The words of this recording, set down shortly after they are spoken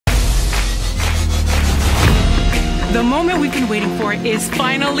The moment we've been waiting for is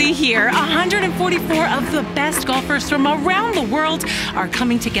finally here. 144 of the best golfers from around the world are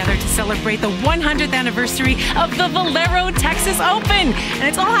coming together to celebrate the 100th anniversary of the Valero Texas Open. And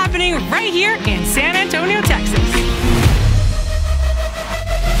it's all happening right here in San Antonio, Texas.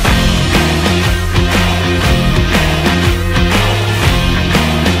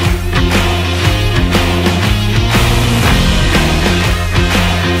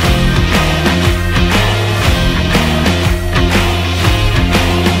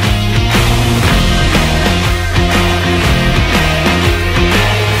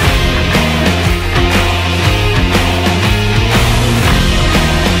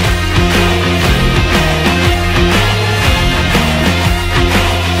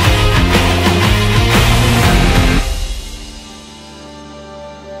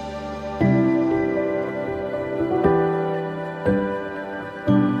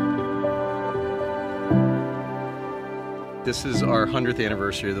 This is our 100th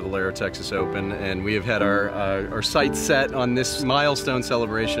anniversary of the Valero Texas Open, and we have had our sights set on this milestone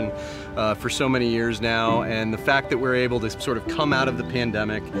celebration for so many years now. And the fact that we're able to sort of come out of the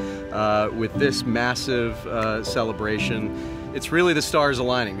pandemic with this massive celebration, it's really the stars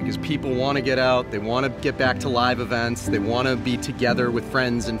aligning, because people want to get out, they want to get back to live events, they want to be together with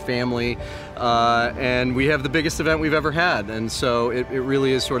friends and family, and we have the biggest event we've ever had. And so it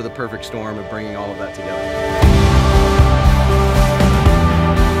really is sort of the perfect storm of bringing all of that together.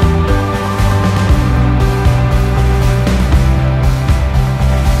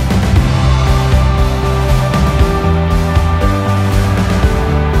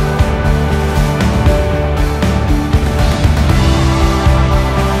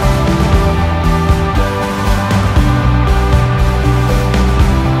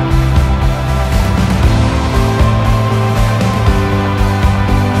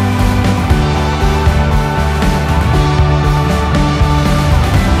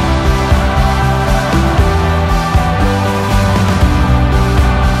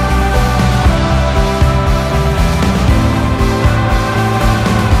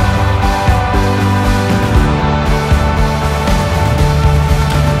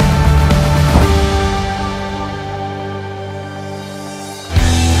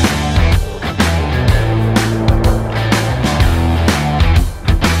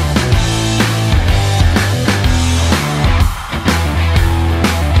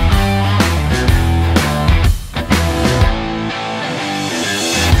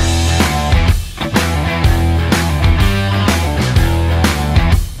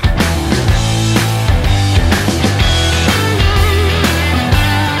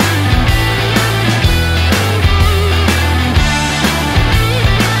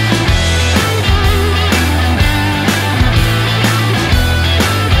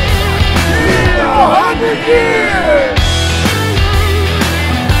 Yeah!